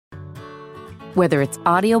Whether it's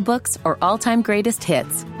audiobooks or all-time greatest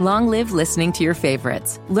hits, long live listening to your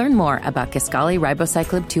favorites. Learn more about Kisqali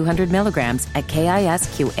Ribociclib 200 milligrams at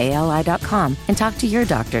KISQALI.com and talk to your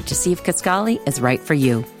doctor to see if Kisqali is right for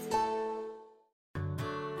you.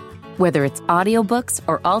 Whether it's audiobooks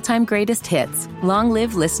or all-time greatest hits, long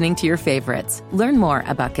live listening to your favorites. Learn more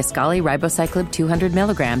about Kisqali Ribociclib 200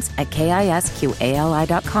 milligrams at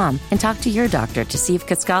KISQALI.com and talk to your doctor to see if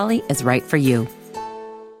Kisqali is right for you.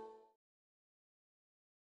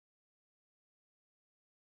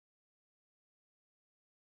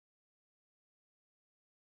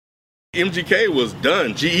 MGK was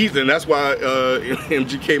done. G-Eazy, and that's why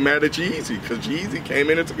MGK mad at G-Eazy, because G-Eazy came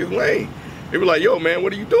in and took his lane. They were like, yo, man,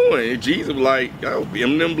 what are you doing? And G-Eazy was like, yo,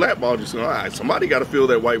 Eminem blackballed you. So, all right, somebody got to fill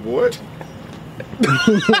that white void.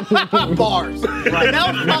 Bars. Right.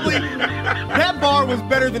 That bar was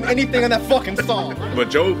better than anything on that fucking song. But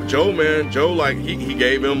Joe, like, he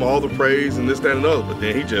gave him all the praise and this, that, and other. But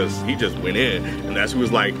then he just went in. And that's who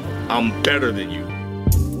was like, I'm better than you.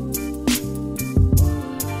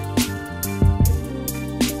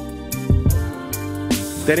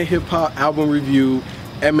 Dead End Hip Hop album review,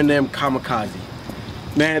 Eminem Kamikaze.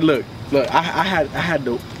 Man, look, I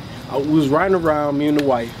was riding around, me and the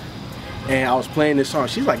wife, and I was playing this song.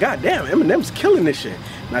 She's like, God damn, Eminem's killing this shit.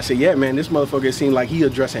 And I said, yeah, man, this motherfucker seemed like he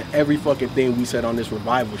addressing every fucking thing we said on this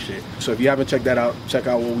revival shit. So if you haven't checked that out, check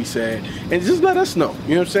out what we said, and just let us know.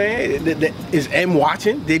 You know what I'm saying? Is M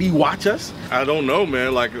watching? Did he watch us? I don't know,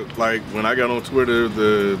 man. Like when I got on Twitter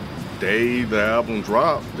the day the album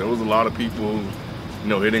dropped, there was a lot of people,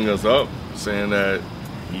 hitting us up saying that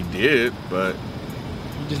he did, but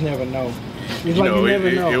you just never know. You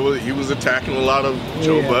never know. He was attacking a lot of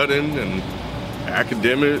Joe Budden and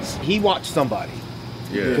academics. He watched somebody.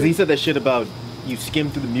 Yeah. Because he said that shit about you skim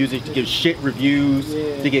through the music to give shit reviews,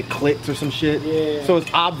 to get clicks or some shit. Yeah. So it's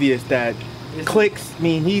obvious that clicks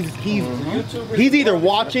mean he's either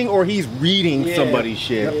watching or he's reading somebody's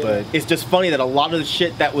shit. Yeah. But it's just funny that a lot of the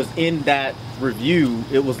shit that was in that review,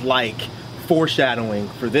 it was like foreshadowing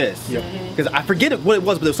for this. Because I forget what it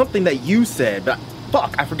was, but there was something that you said, but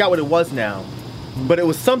fuck, I forgot what it was now. But it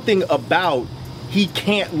was something about he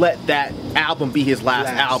can't let that album be his last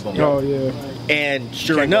album. Oh yeah. And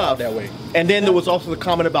sure enough, that way. And then there was also the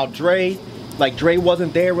comment about Dre. Like Dre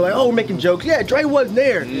wasn't there. We're like, oh, we're making jokes. Yeah, Dre wasn't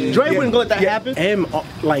there. Dre wouldn't go let that happen. And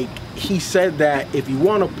he said that if you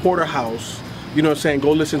want a porterhouse, you know what I'm saying,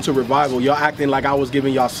 go listen to Revival. Y'all acting like I was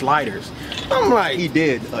giving y'all sliders. I'm like, he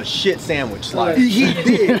did a shit sandwich slider. He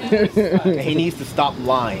did. And he needs to stop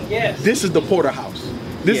lying. Yes. This is the porterhouse.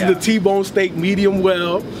 This is the T-bone steak, medium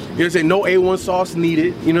well. You know what I'm saying? No A1 sauce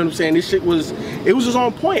needed. You know what I'm saying? This shit was just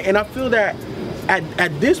on point. And I feel that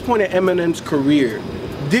at this point in Eminem's career,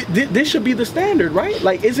 this should be the standard, right?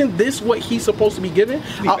 Like, isn't this what he's supposed to be giving?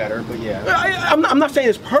 Be better, but yeah. I'm not saying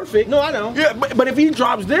it's perfect. No, I know. Yeah, but if he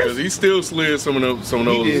drops this, because he still slid some of those other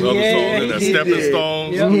songs in that Stepping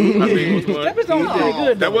Stones. Yep. I think was one. Stepping Stones was pretty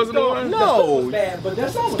good. That wasn't the one. No, bad, but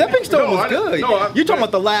that song Stepping Stone was good. You're talking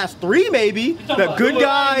about the last three, maybe. The good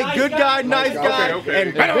guy, nice guy,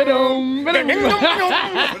 and I don't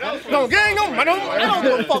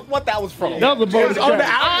give a fuck what that was from. That was a bonus on the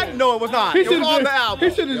track. album. No, it was not. It was on the album.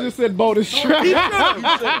 He should have just said bonus track. He should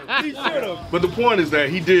have. But the point is that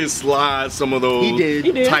he did slide some of those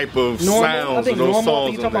type of sounds. I think those Normal.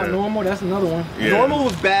 songs You talking about Normal? That's another one. Yeah. Normal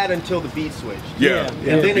was bad until the beat switched. Yeah.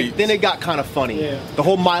 And then it got kind of funny. Yeah. The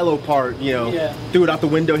whole Milo part, threw it out the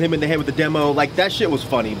window, him in the head with the demo. Like, that shit was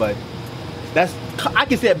funny, but I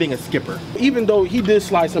can see that being a skipper. Even though he did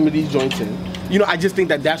slide some of these joints in, I just think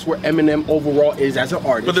that's where Eminem overall is as an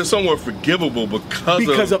artist. But they're somewhat forgivable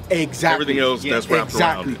because of exactly everything else that's wrapped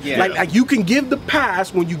around it. Yeah. Like you can give the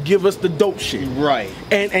pass when you give us the dope shit. Right.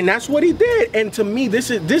 And that's what he did. And to me, this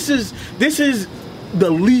is the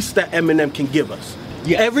least that Eminem can give us.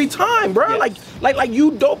 Yes. Every time, bro. Yes. Like you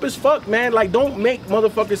dope as fuck, man. Like, don't make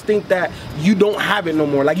motherfuckers think that you don't have it no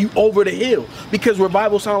more. Like, you over the hill. Because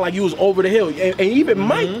Revival sounded like you was over the hill. And even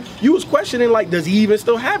Mike, you was questioning, like, does he even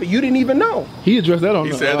still have it? You didn't even know. He addressed that on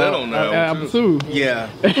He said that on that album too. Yeah.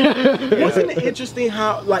 Wasn't it interesting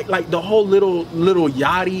how, like the whole little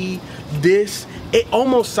Yachty diss, it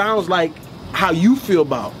almost sounds like how you feel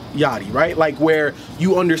about Yachty, right? Like, where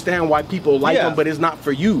you understand why people like him, but it's not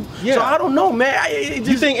for you. Yeah. So I don't know, man.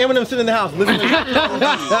 You think Eminem sitting in the house listening?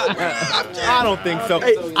 I don't think so.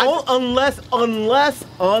 Hey,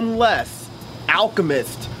 unless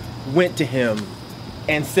Alchemist went to him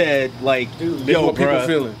and said, like, yo,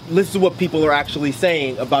 bro, listen to what people are actually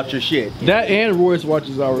saying about your shit. That and Royce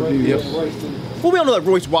watches our reviews. Well, we don't know that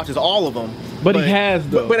Royce watches all of them. But he has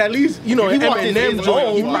though. But at least you know He watches Eminem his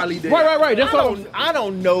joint, he own. probably did. right. That's all. I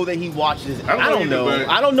don't know that he watches. I don't know. either, but-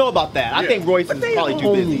 I don't know about that. I Yeah. think Royce is Stay probably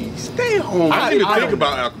too busy. home. Stay home. I didn't even think don't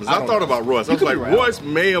about know. Alchemist. I thought about Royce. I was like, Royce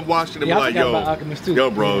may have watched it and Yeah, be I like, forgot yo, about Alchemist too.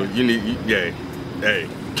 yo, bro, you need, hey,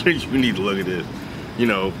 you need to look at this, you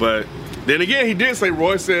know. But then again, he did say,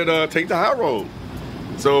 Royce said, take the high road.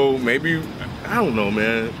 So maybe, I don't know,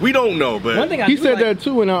 man. We don't know, but One thing I He do said like, that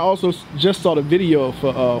too, and I also just saw the video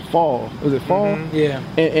for Fall. Was it Fall? Yeah.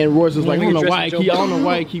 And Royce was like, I When don't he know why addressed I don't know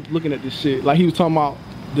why he keep looking at this shit. Like he was talking about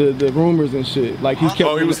the rumors and shit. Like he's kept.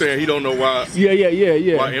 oh, he was saying he don't know why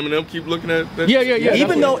Yeah. why Eminem keep looking at that. Yeah. shit? That's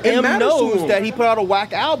Even though what- M matters to knows him. that he put out a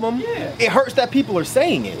whack album, it hurts that people are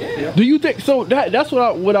saying it. Do you think so? That's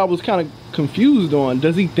what I was kind of confused on.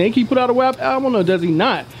 Does he think he put out a rap album or does he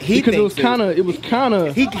not? He because thinks it was kind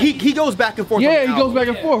of. He goes back and forth. Yeah, on the he goes album. back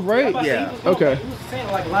and forth, right? Yeah. Okay. He was saying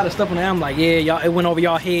like a lot of stuff on the album, like y'all, it went over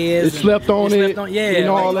y'all heads. It slept on it, yeah, and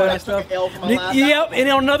all like, that. stuff. L from my last Yep, and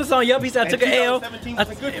on another song, he said I took an L. 2017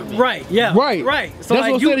 was good for me. Right, yeah, Right. right. So That's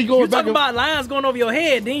like what you, said he goes you back talking and- about lines going over your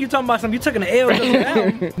head, then you talking about something you took an L. because of the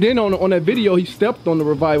album. Then on that video, he stepped on the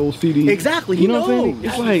Revival CD. Exactly, he You know what I'm saying? knows.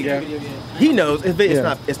 It's like. He knows it's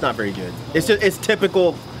Yeah. not very good. It's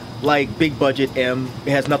typical like big budget M.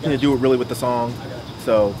 It has nothing to do really with the song.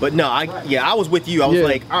 So, but no, I was with you. I was Yeah.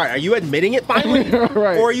 like, all right, are you admitting it finally,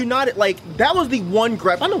 Right. or are you not? Like that was the one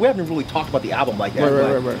gripe. I know we haven't really talked about the album like that.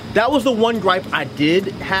 Right, but right. That was the one gripe I did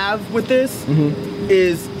have with this.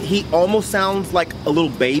 Is he almost sounds like a little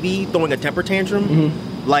baby throwing a temper tantrum?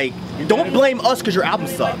 Like, don't blame us because your album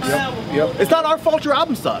sucks. Yep. It's not our fault your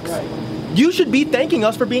album sucks. You should be thanking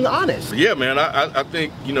us for being honest. Yeah, man. I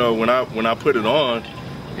think, you know, when I put it on,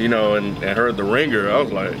 you know, and heard the ringer, I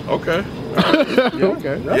was like, okay.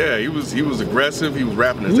 Okay. Yeah, he was aggressive. He was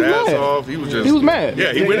rapping his He was ass mad. off. He was just. He was mad.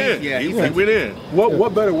 Yeah, he went in. Yeah, he he went in.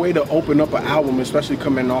 What better way to open up an album, especially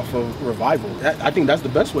coming off of Revival? I think that's the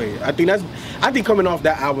best way. I think coming off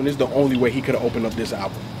that album is the only way he could have opened up this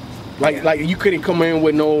album. Like you couldn't come in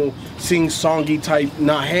with no sing-songy type.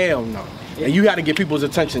 Nah, hell no. And you got to get people's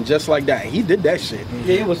attention just like that. He did that shit.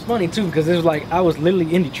 Yeah, it was funny too because it was like I was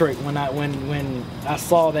literally in Detroit when I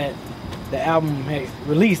saw that the album had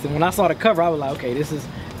released, and when I saw the cover, I was like, okay, this is.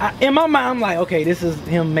 In my mind, I'm like, okay, this is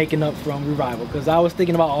him making up from Revival because I was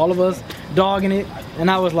thinking about all of us dogging it, and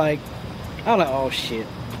I was like, oh shit,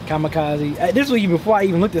 Kamikaze. This was even before I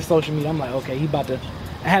even looked at social media. I'm like, okay, he about to.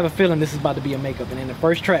 I have a feeling this is about to be a makeup, and in the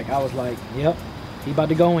first track, I was like, yep, he about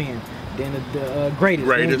to go in. Then the greatest.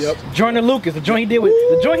 Greatest. Then Joyner Lucas, the joint he did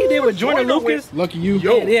with Joyner Lucas. Lucky you.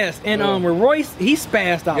 Yes, and with Royce, he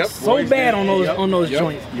spazzed out Yep, so Royce bad did. on those Yep,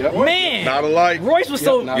 joints. yep. Man, Not alike. Royce was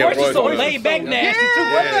so Yep, Royce was so Royce was laid back nasty too.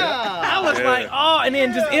 Yeah. I was like, oh, and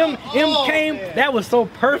then just M came. That was so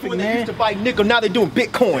perfect, When they used to man. buy nickel, now they're doing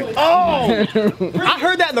Bitcoin. Oh! I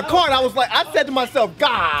heard that in the car and I was like, I said to myself,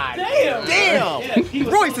 God damn.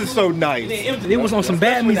 Royce is so nice. It was on some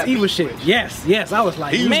Bad Meets Evil shit. Yes, I was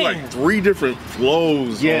like, He used man. like 3 different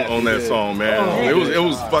flows Yeah, on that he did. song, man. Oh, it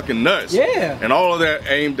was fucking nuts. Yeah. And all of that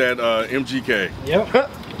aimed at MGK.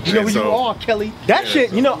 Yep. You know who So- you are, Kelly. That Yeah, shit,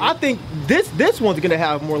 so- you know, I think this one's gonna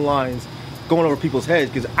have more lines going over people's heads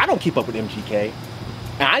because I don't keep up with MGK.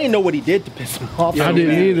 And I didn't know what he did to piss him off. I so didn't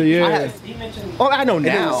bad. either. Yeah. I had- Oh, I know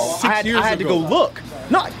now. was 6 I had years to go ago. look.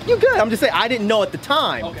 No, you good. I'm just saying I didn't know at the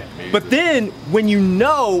time. Okay. But then when you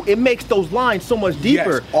know, it makes those lines so much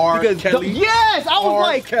deeper. Yes, R. because Kelly. yes, I was R.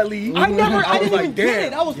 like Kelly. I I was didn't like, even get it.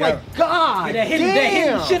 damn. I was Yeah. like, God, That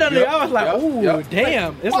hidden shit under there. I was like, Yep. ooh, Yep.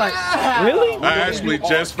 damn. It's like, Wow. really? I actually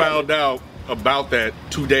just found out about that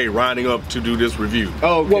today, riding up to do this review.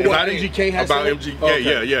 Oh, What, I didn't- MGK has about said? MGK,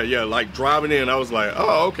 Okay. yeah. Like driving in, I was like,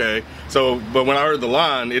 oh, okay. So, but when I heard the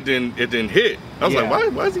line, it didn't hit. I was Yeah.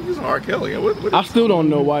 like, why is he using R. Kelly? What I still don't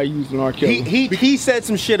know why he's using R. Kelly. he said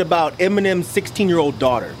some shit about Eminem's 16-year-old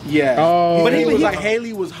daughter. Yeah. Oh. But he was He- like,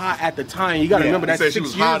 Haley was hot at the time. You got to Yeah. remember He that said 6 she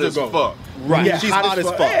was years hot as ago. fuck. Right. Yeah, She's hot as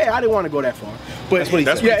fuck. Yeah, I didn't want to go that far. But That's what he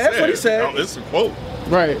said. Yeah, that's what he said. Oh, it's a quote.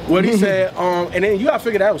 Right. What he said, and then you gotta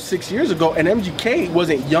figure that was 6 years ago, and MGK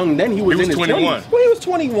wasn't young then; he was He was in his 21. 20s. When he was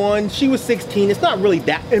 21, she was 16. It's not really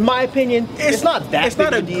that, in my opinion. It's not that. It's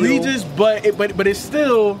not big a deal. egregious, but it's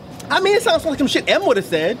still. I mean, it sounds like some shit M would have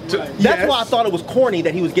said. That's Yes. why I thought it was corny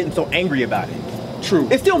that he was getting so angry about it. True.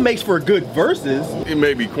 It still makes for good verses. It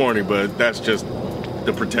may be corny, but that's just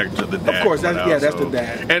the protector, the dad. Of course, that's coming out, that's the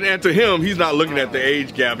dad. And to him, he's not looking at the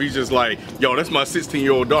age gap. He's just like, yo, that's my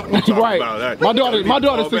 16-year-old daughter. I'm talking Right. about that. My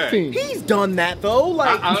daughter's 16. He's done that though.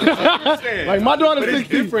 Like, I understand. Like my daughter's But it's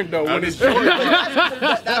 16. different though. I When it's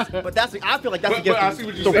understand. but that's I feel like that's But against I see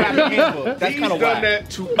what the you're rap saying. handbook. That's He's kind done of that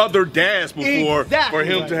to other dads before Exactly. for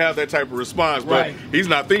him to have that type of response, but Right. he's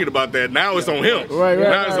not thinking about that. Now it's on him. Right,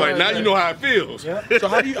 now it's like, right, now right. you know how it feels. So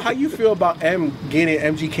how you feel about M getting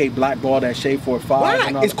MGK blackballed at Shade 45?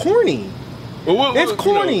 and all It's that? corny. Well, It's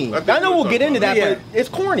corny. think I know we'll talk get into about that, it. but it's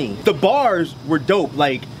corny. The bars were dope.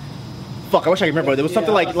 Like, fuck, I wish I could remember. There was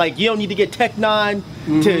something like you don't need to get Tech 9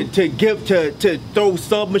 to throw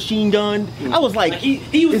submachine gun. I was like, He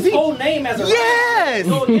used is his whole name as a Yes!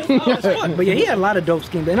 rapper. But yeah, he had a lot of dope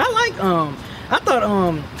schemes, and I like I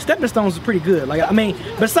thought Stepping Stones was pretty good. Like, I mean,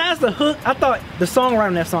 besides the hook, I thought the songwriting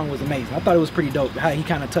on that song was amazing. I thought it was pretty dope how he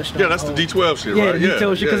kind of touched on. Yeah, that's the D12 shit, Yeah, right? the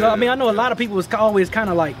D12 shit. Because I mean, I know a lot of people was always kind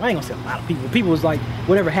of like, I ain't gonna say a lot of people. People was like,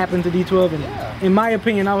 whatever happened to D12, and in my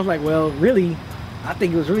opinion, I was like, well, really, I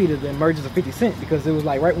think it was really the emergence of 50 Cent, because it was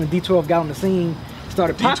like right when D12 got on the scene,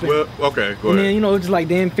 started popping. D12, okay, go And ahead. then, you know, it was just like,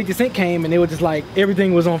 then 50 Cent came, and it was just like,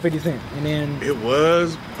 everything was on 50 Cent. And then, It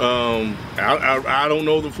was. I don't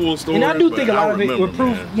know the full story. and I do but think a lot of it remember, with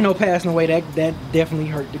Proof, man. you know, passing away, that definitely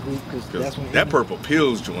hurt the group, because 'Cause that's when that Purple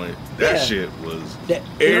Pills joint, that Yeah. shit was That-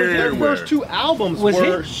 their everywhere. first two albums Was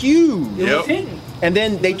were hit. huge. it Yep. was hitting. And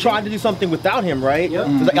then they tried to do something without him, right? Yep.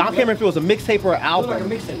 It was like, I can't remember if it was a mixtape or an album. like a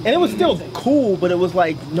mixtape. And it was still Mixtape. cool, but it was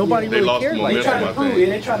like nobody They really lost cared like They momentum. that. tried to prove it.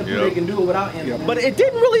 They tried to prove Yep. they can do it without him. But it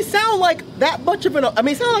didn't really sound like that much of an. I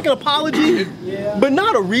mean, it sounded like an apology, Yeah. but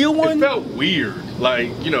not a real It one. felt weird.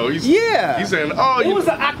 Like, you know, he's saying, oh, It you was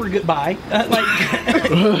an awkward goodbye.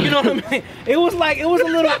 You know what I mean? It was a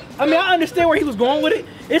little, I mean, I understand where he was going with it.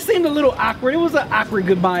 It seemed a little awkward. It was an awkward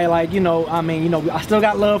goodbye. Like, you know, I mean, you know, I still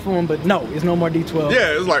got love for him, but no, it's no more D12. yeah,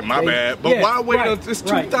 it's like, my They- bad. But yeah, why wait right, until it's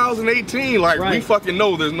right. 2018? Like, we Right. fucking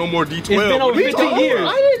know there's no more D12. It's been over What are you 15 talking years.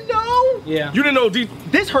 about? I didn't know. Yeah. You didn't know D.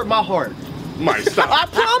 This hurt my heart. Mike, stop. I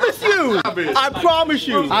promise you. Stop it. I promise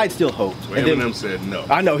you. I still hoped. And then, Eminem said no.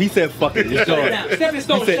 I know he said, "Fuck it." It's done. Now, Stepping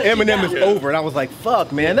Stone He said shut you Eminem down. is over, and I was like,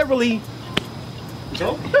 "Fuck, man, that really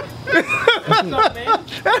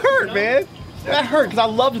that hurt, man. That hurt because I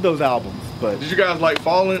loved those albums." But Did you guys like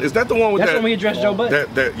Fallen? Is that the one with That's that? when we addressed Joe Budden.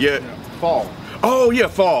 Yeah. Fall. Oh yeah,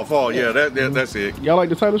 Fall. Yeah, that's it. Y'all like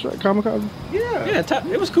the title track, Kamikaze? Yeah,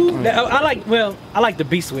 it was cool. I like the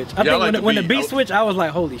beat switch. I Yeah, I think like when the the beat. beat switch, I was like,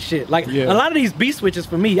 holy shit. Like, Yeah. a lot of these beat switches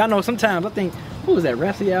for me, I know sometimes I think, who was that,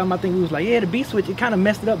 Rhapsody album? I think we was like, yeah, the beat switch, it kind of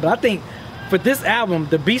messed it up. But I think for this album,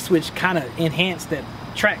 the beat switch kind of enhanced the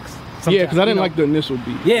tracks. sometimes, Yeah, because I you didn't know? like the initial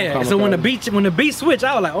beat. Yeah, so when the Kamikaze. beat switch,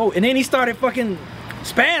 I was like, oh, and then he started fucking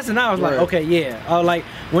spazzing. I was like, Right. okay, yeah. Like,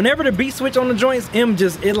 whenever the beat switch on the joints, he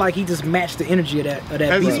just matched the energy of that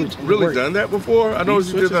Has beat he switch. It really worked. done that before? I noticed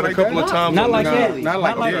he did switches that a like couple that? of times. Not on like the- that. Not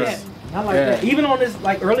like that. this. Not like Yeah. that. Even on this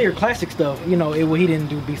like earlier classic stuff, you know, he didn't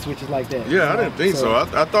do beat switches like that. Yeah, I didn't think so. I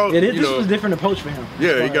thought This you know, was a different approach for him.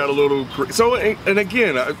 yeah, he got a little. So and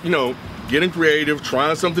again, you know, getting creative,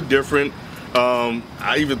 trying something different.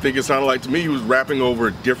 I even think it sounded like to me he was rapping over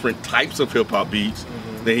different types of hip hop beats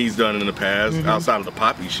than he's done in the past, outside of the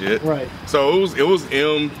poppy shit. Right. So it was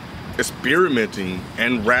him experimenting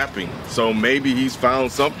and rapping. So maybe he's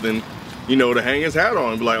found something, you know, to hang his hat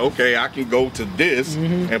on and be like, okay, I can go to this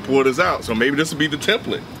and pull this out. So maybe this will be the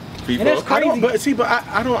template. People. And that's I don't, crazy. but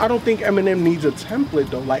I don't think Eminem needs a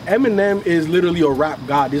template though. Like Eminem is literally a rap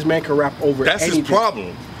god. This man can rap over That's anything. his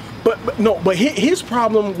problem. But his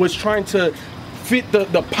problem was trying to fit the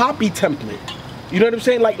poppy template. You know what I'm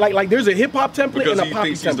saying? Like there's a hip hop template Because and a he poppy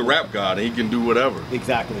thinks template. he's the rap god and he can do whatever.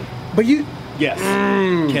 Exactly. But you, Yes.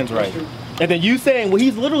 Ken's right. And then you saying, well,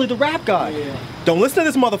 he's literally the rap guy. Yeah. Don't listen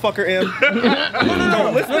to this motherfucker, M.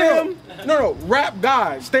 Don't listen to him. no, rap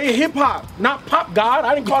god. Stay hip hop, not pop god.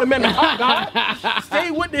 I didn't call him a pop god.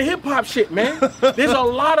 Stay with the hip hop shit, man. There's a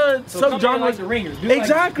lot of come in subgenres. like the Ringers. Do like-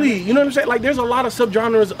 Exactly. You know what I'm saying? Like there's a lot of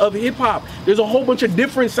subgenres of hip hop. There's a whole bunch of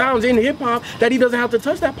different sounds in hip hop that he doesn't have to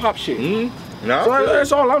touch that pop shit. No, So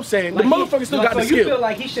that's all I'm saying. The motherfucker still got the So you feel skill.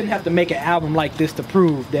 like he shouldn't have to make an album like this to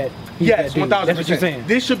prove that he's Yes, that dude. 1000%. That's what you're saying.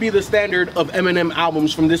 This should be the standard of Eminem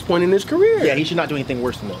albums from this point in his career. Yeah, he should not do anything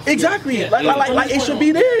worse than those. Exactly. Yeah. Like it should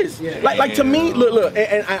be this. Yeah. Like to me, look,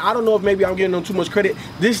 and I don't know if maybe I'm giving him too much credit.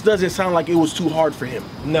 This doesn't sound like it was too hard for him.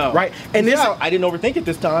 No. Right? And this I didn't overthink it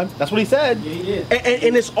this time. That's what he said. Yeah, he did.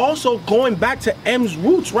 and it's also going back to M's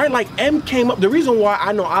roots, right? Like M came up. The reason why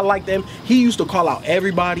I know I like them, he used to call out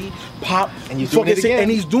everybody, pop, And he's doing it fucking again.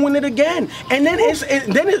 and he's doing it again. And then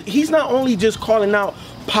he's not only just calling out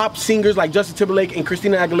pop singers like Justin Timberlake and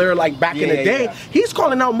Christina Aguilera like back in the day. Yeah. He's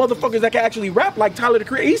calling out motherfuckers that can actually rap like Tyler the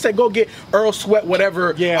Creator. He said go get Earl Sweat,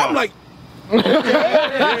 whatever. Yeah. I'm like, Where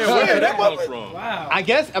did that come motherfucker- from? Wow. I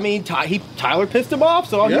guess, I mean, Tyler pissed him off,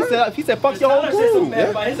 so Yeah. he said, fuck your whole Tyler said something crew. bad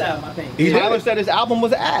about his album, I think. Tyler said his album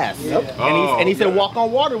was ass. Yep. And he said yeah. Walk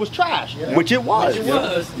on Water was trash, which it was. It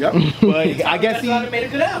was. Yep. But I guess Tyler made a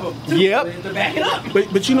good album. Too, Yep. To back it up.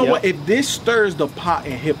 But you know Yep. what? If this stirs the pot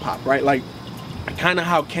in hip hop, right? Like, kind of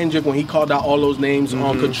how Kendrick, when he called out all those names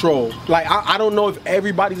on Control. Like, I don't know if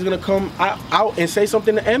everybody's gonna come out and say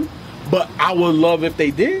something to M, but I would love if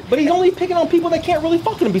they did. But he's only picking on people that can't really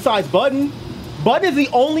fuck with him besides Budden. Bud is the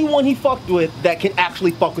only one he fucked with that can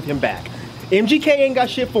actually fuck with him back. MGK ain't got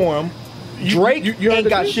shit for him. Drake you heard ain't the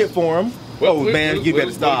got news? shit for him. Oh man, you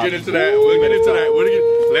better stop. We'll get into that. We'll get into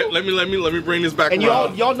that. Let me bring this back And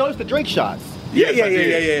around. y'all noticed the Drake shots. Yes, I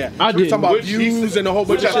did. I I did. We're talking about Which he views said- and a whole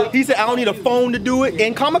bunch of shit. He said, I don't need a phone to do it,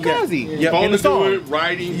 and Kamikaze. Yeah. Phone in the to song. do it,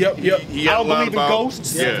 writing. Yep. He I had don't a lot believe in about-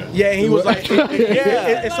 ghosts. Yeah. Yeah, and he was like,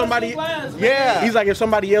 Yeah. if somebody, Yeah. he's like, if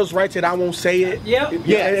somebody else writes it, I won't say it. Yep.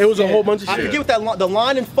 Yeah. It was a whole bunch of I shit. forget what the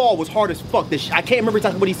line in Fall was hard as fuck. I can't remember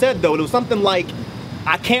exactly what he said though. It was something like,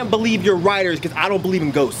 I can't believe you're writers because I don't believe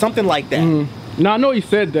in ghosts. Something like that. No, I know he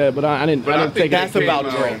said that, but I didn't. But I I didn't think take That's it. came about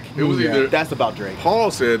out- Drake. It was either That's about Drake. Paul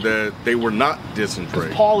said that they were not dissing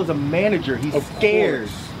Drake. Paul is a manager. He's scared.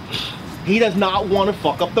 He does not want to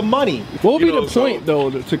fuck up the money. What would You be know, the point though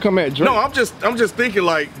to come at Drake? No, I'm just thinking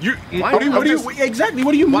like you. Why- What do I'm you just- exactly?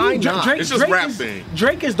 What do you mean? Why not? It's just rap thing.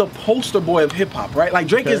 Drake is the poster boy of hip hop, right? Like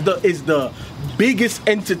Drake is the biggest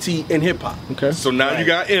entity in hip hop. Okay. So now you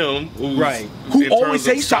got M, who's, Right. Who in always terms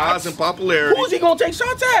of takes size shots and popularity. Who is he gonna take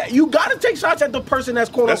shots at? You gotta take shots at the person that's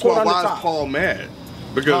quote That's unquote why on the is top. Paul mad?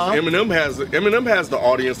 Because Eminem has the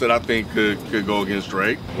audience that I think could go against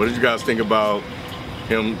Drake. What did you guys think about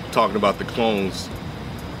him talking about the clones?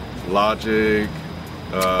 Logic.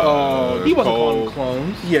 He wasn't calling Cole. them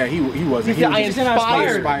clones. Yeah, he wasn't. He said, was I just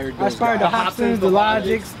inspired I inspired the Hobsons, the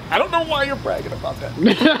Logics. I don't know why you're bragging about that.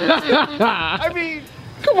 I mean,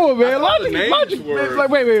 Come on, man. thought the Logic, names Logic. were- Man, like,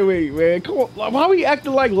 wait, man. Come on. Like, why we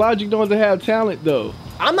acting like Logic doesn't have talent though?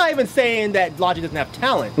 I'm not even saying that Logic doesn't have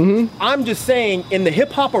talent. Mm-hmm. I'm just saying in the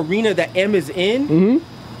hip hop arena that M is in,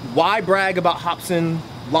 Mm-hmm. why brag about Hobson,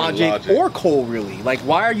 Logic, Logic. or Cole really? Like,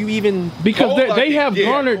 why are you even? Because Cole, they like, have yeah,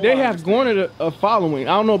 garnered Cole, they I have understand. garnered a following.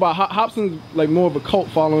 I don't know about Hobson's like more of a cult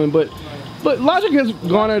following, but Logic has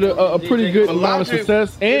garnered a pretty good But amount of Logic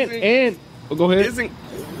success. And go ahead. Isn't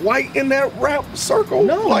quite in that rap circle.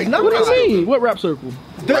 No, like he's not. What do really. you mean? What rap circle?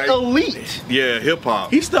 The Like- elite. Yeah, hip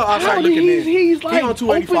hop. He's still outside How looking he's- in. he's he like on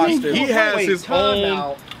 285 opening- still. He has Wait, his time own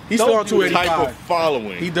out. He's Don't still on do two eighty. type 85. of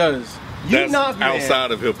following. He does. You That's not man.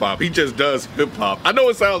 outside of hip hop. He just does hip hop. I know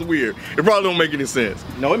it sounds weird. It probably don't make any sense.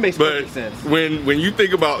 No, it makes But perfect sense. when you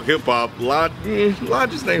think about hip hop, Logic's name's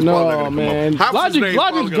probably No, not gonna man. come up. Hobson's name's Logic's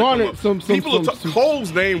probably gonna come garnered up. some People will some-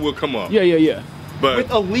 Cole's name will come up. Yeah. But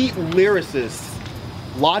With elite lyricists,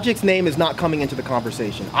 Logic's name is not coming into the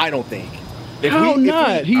conversation. I don't think. If How we- if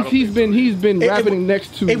not? we- He's been If- rapping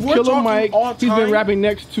next to if we're Killer talking Mike. all He's been time- rapping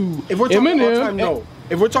next to If we're talking all Eminem. time, no.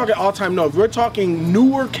 If we're talking all time, no. If we're talking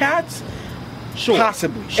newer cats, Sure.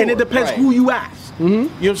 possibly. Sure, And it depends right. who you ask. You know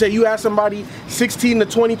what I'm saying? You ask somebody 16 to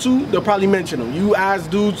 22, they'll probably mention them. You ask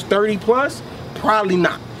dudes 30 plus, probably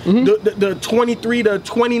not. The 23 to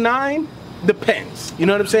 29 depends. You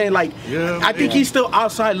know what I'm saying? Like, Yeah, I think yeah. he's still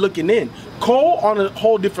outside looking in. Cole on a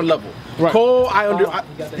whole different level. Right. Cole,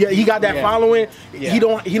 he got that Yeah. following. Yeah. He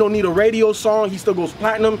don't need a radio song. He still goes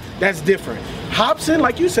platinum. That's different. Hobson,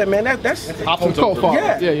 like you said, man, that's Hobson's Cult over.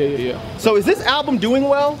 follower. Yeah. Yeah. So is this album doing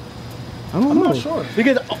well? I don't I'm know. not sure.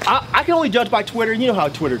 Because I can only judge by Twitter. You know how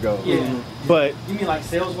Twitter goes. Yeah. But You mean like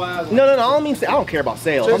sales wise? no. I don't mean. I don't care about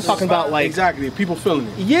sales. I'm Just- talking about like. exactly people feeling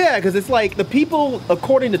it. Yeah, because it's like the people,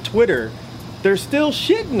 according to Twitter, they're still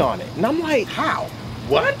shitting on it, and I'm like, How?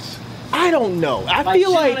 what? I don't know. I Like,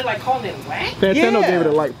 feel shit on it, like calling it whack. Fantano Yeah. gave it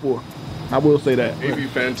a like 4. I will say that. Maybe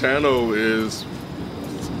Fantano is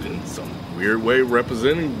in some weird way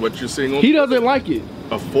representing what you're seeing on He doesn't like it.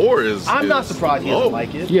 a 4 is I'm not is surprised he low. doesn't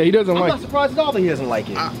like it. Yeah, he doesn't I'm like not it. surprised at all that he doesn't like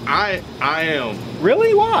it. I am.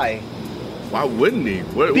 Really? Why? Why wouldn't he?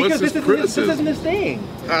 What's Because his this criticism? isn't his thing.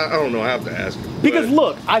 I don't know. I have to ask him. Because but-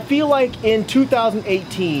 look, I feel like in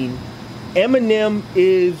 2018, Eminem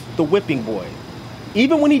is the whipping boy.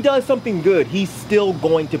 Even when he does something good, he's still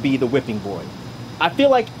going to be the whipping boy. I feel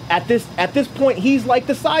like at this point, he's like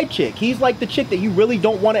the side chick. He's like the chick that you really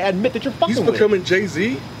don't want to admit that you're fucking he's with. becoming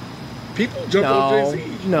Jay-Z. People jump on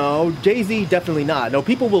Jay-Z. No, Jay-Z definitely not. No,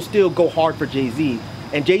 people will still go hard for Jay-Z,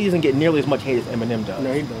 and Jay-Z doesn't get nearly as much hate as Eminem does.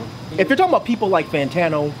 No, he don't. If you're talking about people like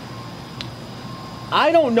Fantano,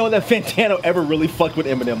 I don't know that Fantano ever really fucked with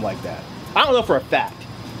Eminem like that. I don't know for a fact.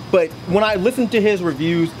 But when I listen to his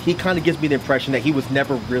reviews, he kind of gives me the impression that he was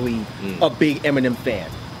never really a big Eminem fan.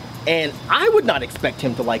 And I would not expect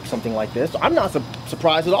him to like something like this. So I'm not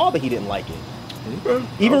surprised at all that he didn't like it. Okay.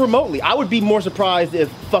 Even remotely. I would be more surprised if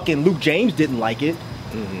fucking Luke James didn't like it.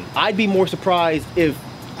 I'd be more surprised if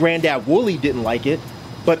Granddad Wooly didn't like it.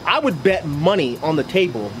 But I would bet money on the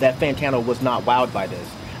table that Fantano was not wowed by this.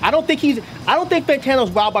 I don't think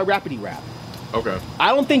Fantano's wowed by Rapidy Rap. Okay.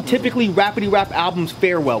 I don't think typically Rapidy Rap albums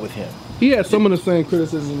fare well with him. He had some of the same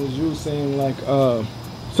criticism as you, saying like,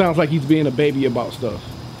 sounds like he's being a baby about stuff.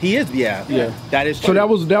 He is, yeah. That is true. So that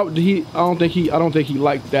was that. I don't think he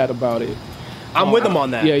liked that about it. I'm with him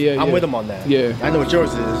on that. Yeah. I'm with him on that. Yeah. I know what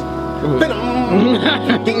yours is.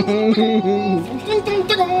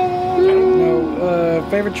 No,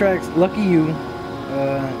 favorite tracks, Lucky You,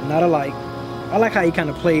 Not Alike. I like how he kind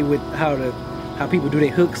of played with how people do their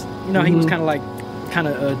hooks. You know, he was kind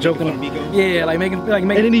of joking. Yeah, like making. And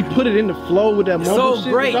then he put it in the flow with that mumble so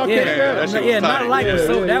shit. great. Yeah, Not Alike was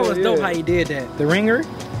that was dope yeah. how he did that. The Ringer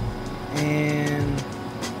and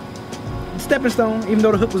Stepping Stone. Even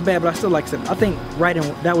though the hook was bad, but I still like Stepping. I think writing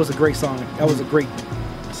that was a great song. That was a great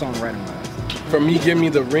song writing wise. For me, give me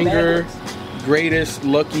The Ringer, Greatest,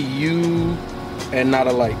 Lucky You, and Not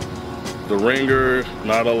Alike. The Ringer,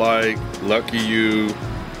 Not Alike, Lucky You,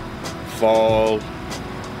 Fall,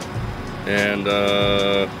 and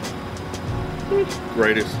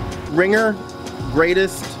Greatest. Ringer,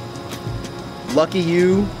 Greatest, Lucky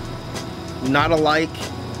You, Not Alike.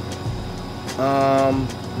 I'm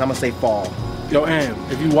gonna say Fall. Yo, Am,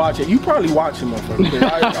 if you watch it, you probably watch him,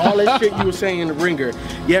 motherfucker. All that shit you were saying in The Ringer.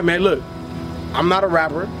 Yeah, man, look, I'm not a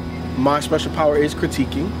rapper. My special power is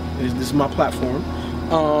critiquing. This is my platform.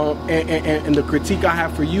 And the critique I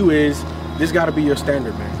have for you is, this gotta be your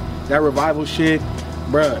standard, man. That revival shit,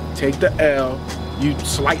 bruh, take the L. You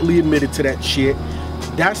slightly admitted to that shit.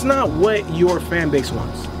 That's not what your fan base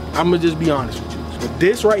wants. I'm gonna just be honest with you. But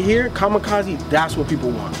this right here, Kamikaze, that's what people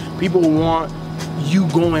want. People want you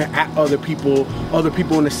going at other people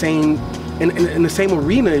in the same in the same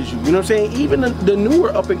arena as you. You know what I'm saying? Even the newer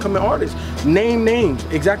up and coming artists. Name names.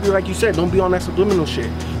 Exactly like you said. Don't be on that subliminal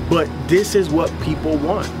shit. But this is what people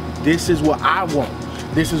want. This is what I want.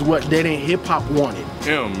 This is what Dead End Hip Hop wanted.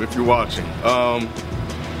 If you're watching,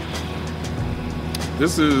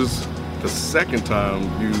 this is the second time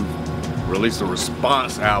you've released a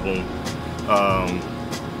response album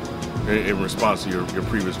in response to your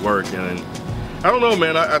previous work, and I don't know,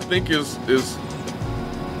 man. I think is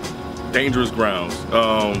dangerous grounds.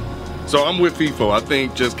 So I'm with FIFO. I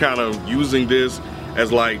think just kind of using this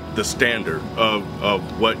as like the standard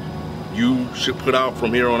of what you should put out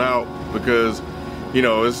from here on out, because you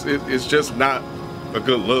know it's just not a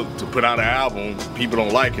good look to put out an album, people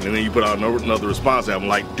don't like it, and then you put out another response album.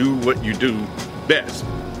 Like, do what you do best,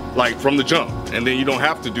 like from the jump, and then you don't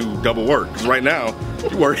have to do double work. Because right now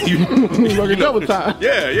you working double time.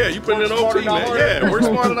 Yeah, you putting in OT, man. Yeah, work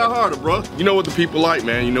smarter, not harder, bro. You know what the people like,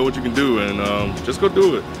 man. You know what you can do, and just go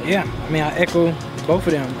do it. Yeah, I mean, I echo both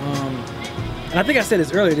of them. And I think I said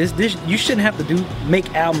this earlier. This you shouldn't have to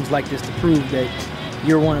make albums like this to prove that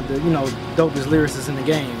you're one of the dopest lyricists in the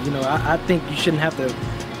game. I think you shouldn't have to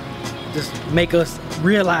just make us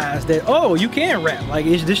realize that you can rap. Like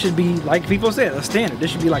this should be, like people said, a standard. This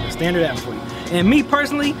should be like a standard album for you. And me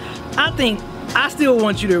personally, I think I still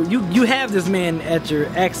want you to you have this man at your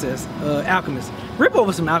access, Alchemist. Rip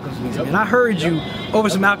over some Alchemist beats, man. I heard you over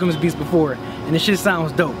some Alchemist beats before, and this shit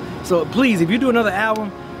sounds dope. So please, if you do another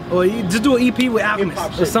album, or you just do an EP with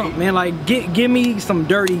Alchemist or something, man, like give me some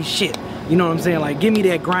dirty shit. You know what I'm saying? Like, give me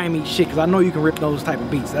that grimy shit, because I know you can rip those type of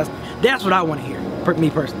beats. That's what I want to hear, me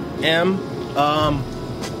personally.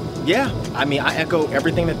 Yeah, I mean, I echo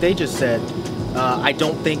everything that they just said. I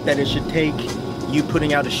don't think that it should take you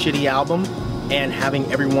putting out a shitty album and having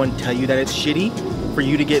everyone tell you that it's shitty for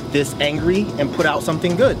you to get this angry and put out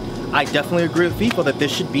something good. I definitely agree with FIFO that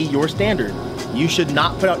this should be your standard. You should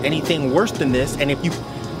not put out anything worse than this, and if you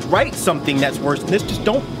write something that's worse than this, just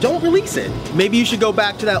don't release it. Maybe you should go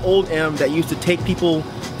back to that old M that used to take people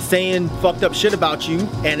saying fucked up shit about you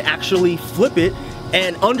and actually flip it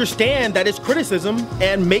and understand that it's criticism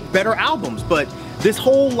and make better albums. But this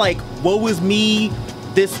whole like woe is me,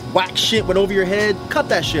 this whack shit went over your head, cut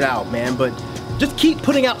that shit out, man. But just keep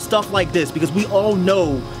putting out stuff like this, because we all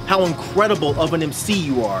know how incredible of an MC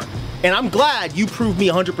you are. And I'm glad you proved me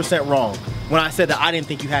 100% wrong. when I said that I didn't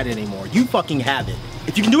think you had it anymore. You fucking have it.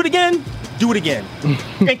 If you can do it again, do it again.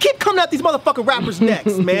 And keep coming at these motherfucking rappers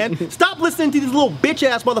next, man. Stop listening to these little bitch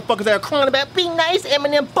ass motherfuckers that are crying about be nice,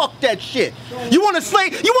 Eminem, fuck that shit. You want to slay,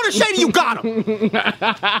 you want to shady, you got him.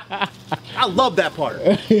 I love that part.